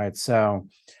influences, right? So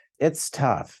it's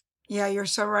tough. Yeah, you're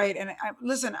so right. And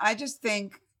listen, I just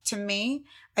think, to me,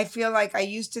 I feel like I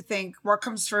used to think, what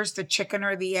comes first, the chicken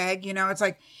or the egg? It's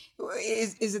like,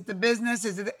 is it the business?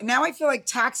 Now I feel like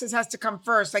taxes has to come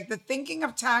first. Like the thinking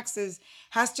of taxes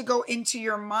has to go into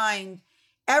your mind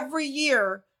every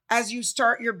year as you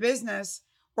start your business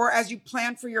or as you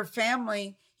plan for your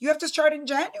family. You have to start in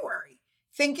January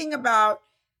thinking about,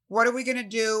 what are we going to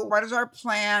do? What is our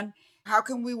plan? How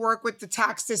can we work with the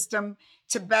tax system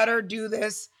to better do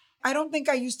this? I don't think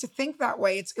I used to think that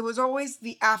way. It was always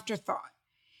the afterthought.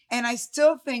 And I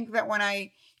still think that when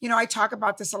I talk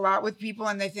about this a lot with people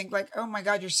and they think like, oh my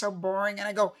God, you're so boring. And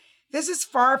I go, this is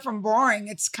far from boring.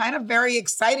 It's kind of very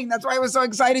exciting. That's why I was so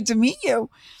excited to meet you,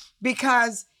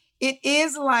 because it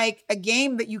is like a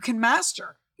game that you can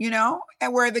master,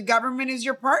 and where the government is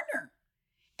your partner.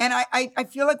 And I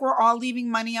feel like we're all leaving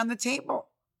money on the table.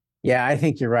 Yeah, I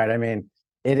think you're right. I mean,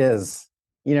 it is,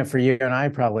 for you and I,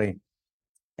 probably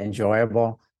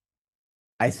enjoyable.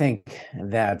 I think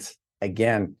that,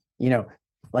 again,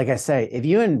 like I say, if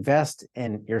you invest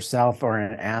in yourself or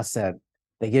in an asset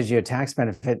that gives you a tax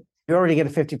benefit, you already get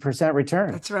a 50%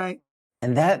 return. That's right.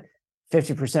 And that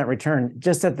 50% return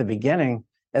just at the beginning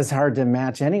is hard to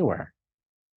match anywhere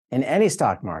in any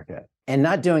stock market. And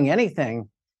not doing anything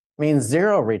means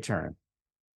zero return,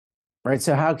 right?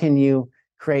 So how can you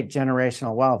create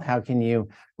generational wealth? How can you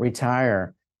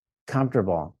retire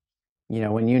comfortable?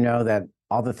 When you know that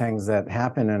all the things that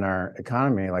happen in our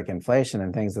economy, like inflation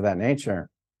and things of that nature,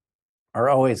 are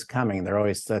always coming. They're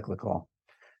always cyclical.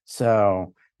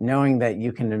 So knowing that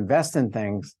you can invest in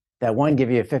things that, one, give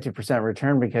you a 50%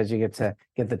 return because you get to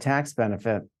get the tax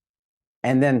benefit,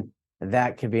 and then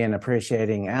that could be an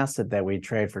appreciating asset that we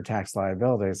trade for tax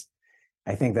liabilities.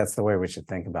 I think that's the way we should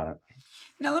think about it.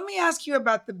 Now, let me ask you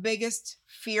about the biggest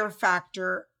fear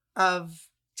factor of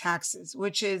taxes,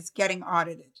 which is getting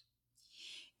audited.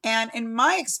 And in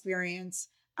my experience,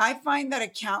 I find that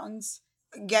accountants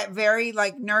get very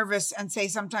nervous and say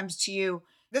sometimes to you,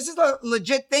 this is a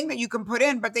legit thing that you can put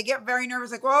in, but they get very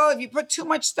nervous. Like, well, if you put too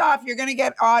much stuff, you're going to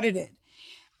get audited.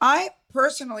 I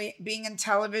personally, being in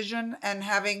television and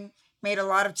having made a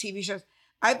lot of TV shows,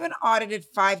 I've been audited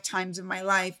 5 times in my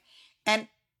life. And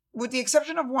with the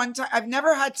exception of one time, I've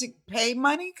never had to pay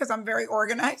money because I'm very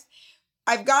organized.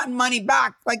 I've gotten money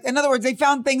back. Like, in other words, they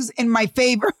found things in my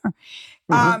favor.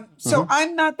 So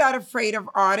I'm not that afraid of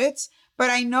audits, but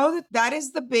I know that that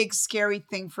is the big scary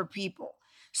thing for people.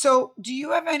 So do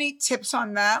you have any tips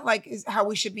on that? Like, is how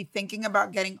we should be thinking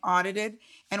about getting audited,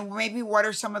 and maybe what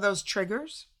are some of those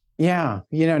triggers? Yeah.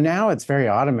 Now it's very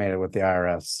automated with the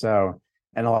IRS. So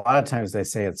And a lot of times they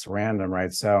say it's random,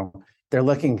 right? So they're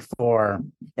looking for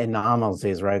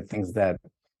anomalies, right? Things that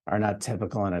are not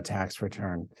typical in a tax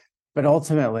return. But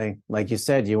ultimately, like you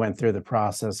said, you went through the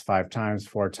process 5 times,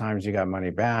 4 times, you got money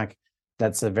back.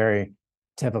 That's a very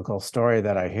typical story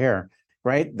that I hear,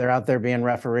 right? They're out there being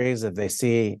referees. If they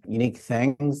see unique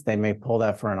things, they may pull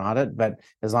that for an audit. But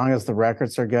as long as the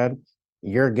records are good,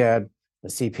 you're good, the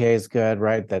CPA is good,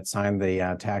 right? That signed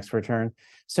the tax return.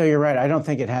 So you're right. I don't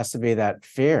think it has to be that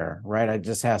fear, right? It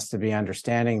just has to be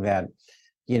understanding that,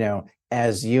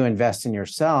 as you invest in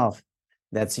yourself,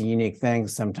 that's a unique thing.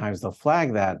 Sometimes they'll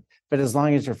flag that. But as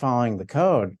long as you're following the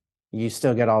code, you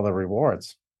still get all the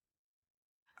rewards.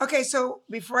 Okay, so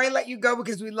before I let you go,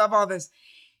 because we love all this,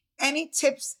 any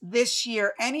tips this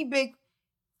year, any big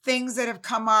things that have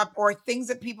come up or things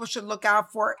that people should look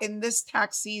out for in this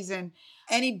tax season,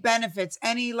 any benefits,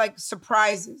 any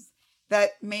surprises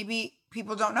that maybe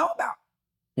people don't know about?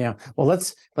 Yeah, well,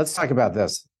 let's talk about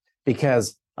this,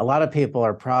 because a lot of people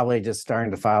are probably just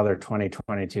starting to file their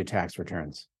 2022 tax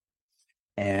returns,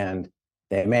 and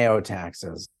they may owe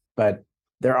taxes, but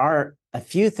there are a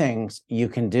few things you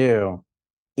can do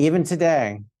even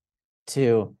today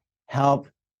to help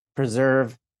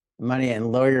preserve money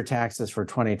and lower your taxes for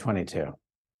 2022.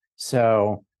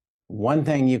 So one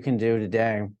thing you can do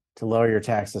today to lower your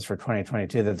taxes for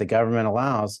 2022 that the government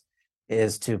allows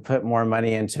is to put more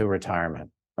money into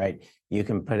retirement, right? You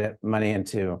can put money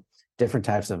into different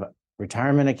types of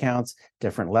retirement accounts,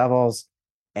 different levels,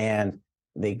 and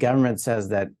the government says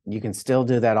that you can still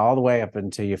do that all the way up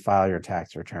until you file your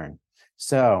tax return.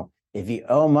 So if you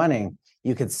owe money,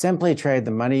 you could simply trade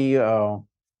the money you owe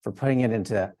for putting it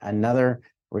into another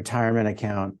retirement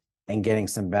account and getting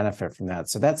some benefit from that.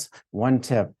 So that's one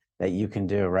tip that you can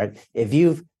do, right? If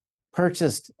you've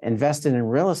invested in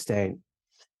real estate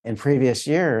in previous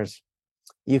years,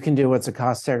 you can do what's a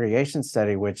cost segregation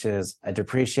study, which is a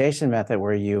depreciation method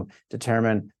where you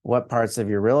determine what parts of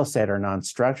your real estate are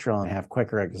non-structural and have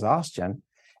quicker exhaustion,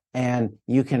 and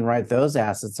you can write those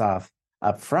assets off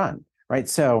up front, right?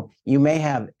 So you may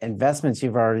have investments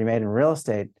you've already made in real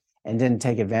estate and didn't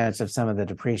take advantage of some of the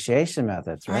depreciation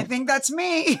methods, right? I think that's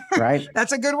me. Right?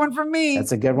 That's a good one for me.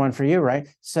 That's a good one for you, right?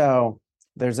 So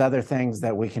there's other things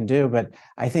that we can do, but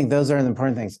I think those are the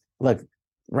important things. Look,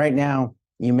 right now,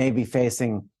 you may be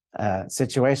facing a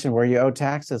situation where you owe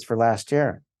taxes for last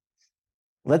year.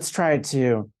 Let's try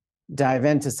to dive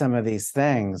into some of these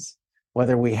things,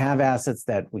 whether we have assets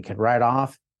that we could write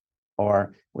off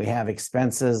or we have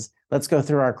expenses. Let's go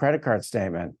through our credit card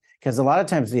statement, because a lot of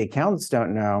times the accountants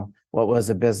don't know what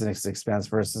was a business expense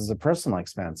versus a personal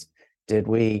expense. Did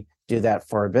we do that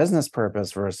for a business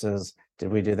purpose versus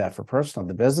did we do that for personal?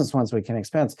 The business ones we can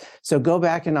expense. So go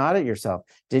back and audit yourself.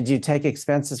 Did you take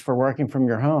expenses for working from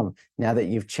your home now that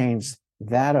you've changed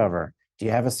that over? Do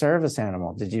you have a service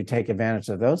animal? Did you take advantage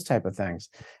of those type of things?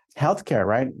 Healthcare,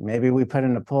 right? Maybe we put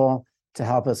in a pool to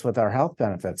help us with our health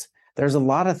benefits. There's a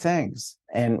lot of things,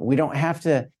 and we don't have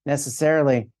to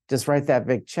necessarily just write that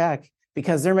big check,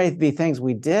 because there may be things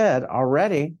we did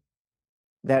already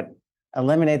that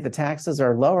eliminate the taxes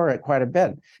or lower it quite a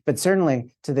bit. But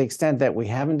certainly to the extent that we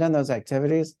haven't done those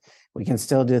activities, we can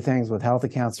still do things with health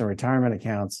accounts and retirement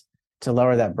accounts to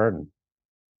lower that burden.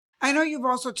 I know you've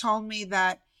also told me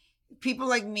that people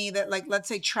like me that let's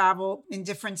say travel in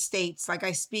different states, like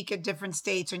I speak at different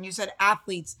states, and you said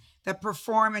athletes that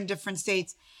perform in different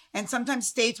states, and sometimes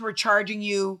states were charging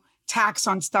you tax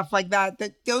on stuff like that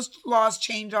those laws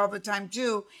change all the time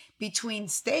too between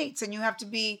states, and you have to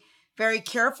be very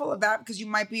careful of that because you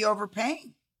might be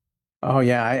overpaying. Oh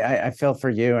yeah, I feel for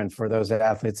you and for those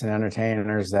athletes and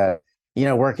entertainers that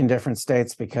work in different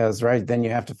states, because right then you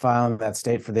have to file in that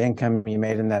state for the income you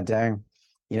made in that day.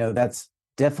 That's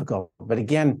difficult. But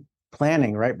again,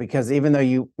 planning, right? Because even though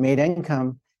you made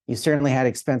income, you certainly had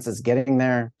expenses getting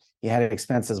there. You had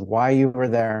expenses while you were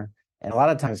there. And a lot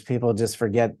of times people just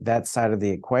forget that side of the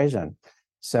equation.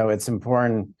 So it's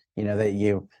important, that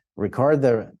you record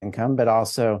the income, but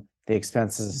also the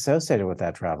expenses associated with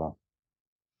that travel.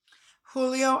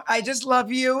 Julio, I just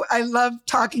love you. I love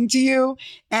talking to you.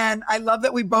 And I love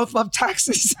that we both love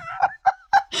taxes.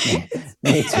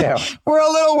 Me too. We're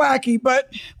a little wacky,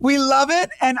 but we love it.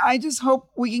 And I just hope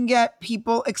we can get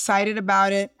people excited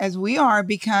about it as we are,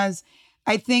 because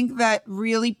I think that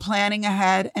really planning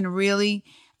ahead and really,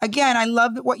 again, I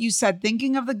love what you said,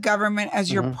 thinking of the government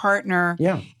as your partner,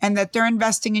 and that they're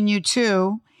investing in you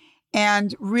too,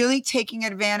 and really taking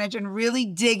advantage and really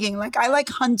digging. Like I like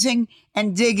hunting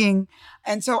and digging.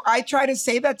 And so I try to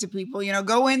say that to people,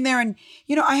 go in there. And,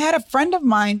 I had a friend of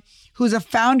mine who's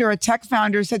a tech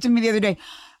founder, said to me the other day,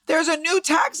 there's a new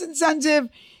tax incentive.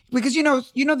 because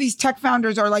these tech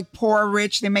founders are like poor,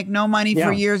 rich. They make no money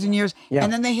for years and years,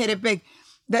 and then they hit it big.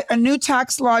 That a new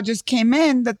tax law just came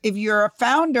in that if you're a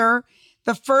founder,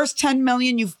 the first 10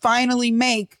 million you finally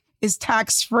make is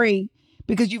tax free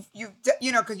because you've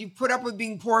put up with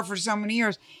being poor for so many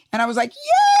years. And I was like,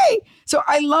 yay! So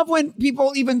I love when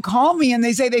people even call me and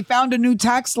they say they found a new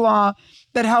tax law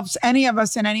that helps any of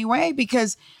us in any way,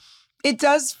 because it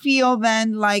does feel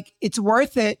then like it's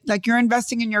worth it. Like you're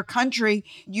investing in your country.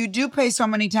 You do pay so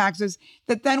many taxes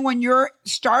that then when you're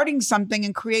starting something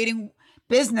and creating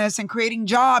business and creating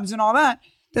jobs and all that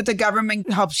the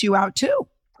government helps you out too.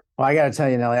 Well, I got to tell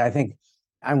you, Nelly, I think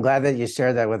I'm glad that you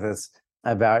shared that with us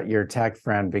about your tech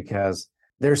friend, because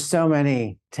there's so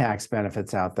many tax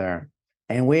benefits out there.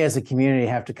 And we as a community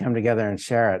have to come together and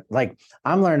share it. Like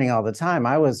I'm learning all the time.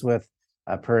 I was with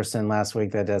a person last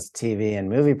week that does TV and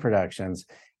movie productions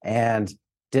and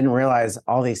didn't realize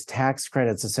all these tax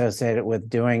credits associated with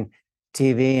doing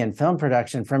TV and film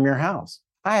production from your house.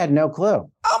 I had no clue.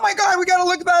 Oh my God, we got to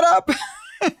look that up.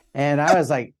 And I was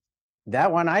like,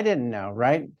 that one I didn't know,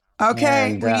 right?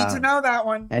 Okay, we need to know that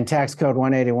one. And tax code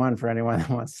 181 for anyone that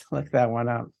wants to look that one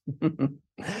up.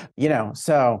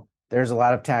 So there's a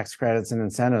lot of tax credits and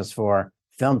incentives for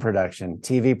film production,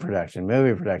 TV production,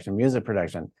 movie production, music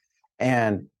production.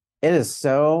 And it is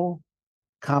so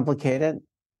complicated.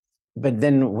 But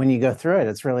then when you go through it,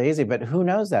 it's really easy. But who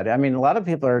knows that? I mean, a lot of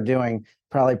people are doing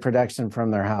probably production from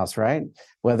their house, right?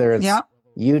 Whether it's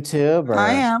YouTube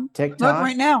or TikTok. Look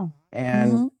right now.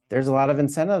 And there's a lot of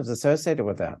incentives associated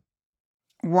with that.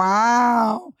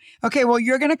 Wow. Okay, well,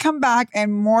 you're going to come back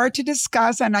and more to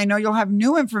discuss. And I know you'll have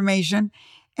new information.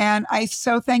 And I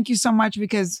so thank you so much,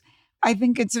 because I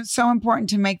think it's so important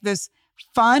to make this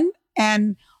fun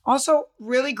and also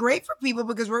really great for people,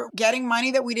 because we're getting money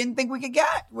that we didn't think we could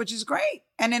get, which is great.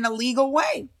 And in a legal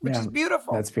way, which is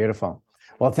beautiful. That's beautiful.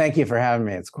 Well, thank you for having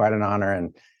me. It's quite an honor.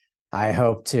 And I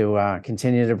hope to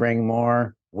continue to bring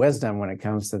more wisdom when it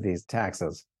comes to these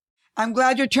taxes. I'm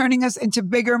glad you're turning us into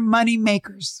bigger money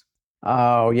makers.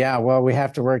 Oh, yeah. Well, we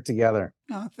have to work together.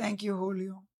 Oh, thank you,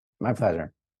 Julio. My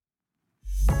pleasure.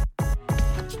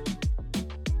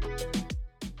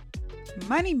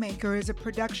 Moneymaker is a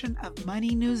production of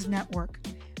Money News Network.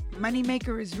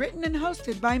 Moneymaker is written and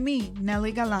hosted by me,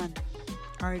 Nelly Galan.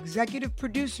 Our executive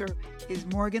producer is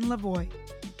Morgan Lavoie.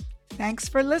 Thanks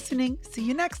for listening. See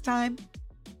you next time.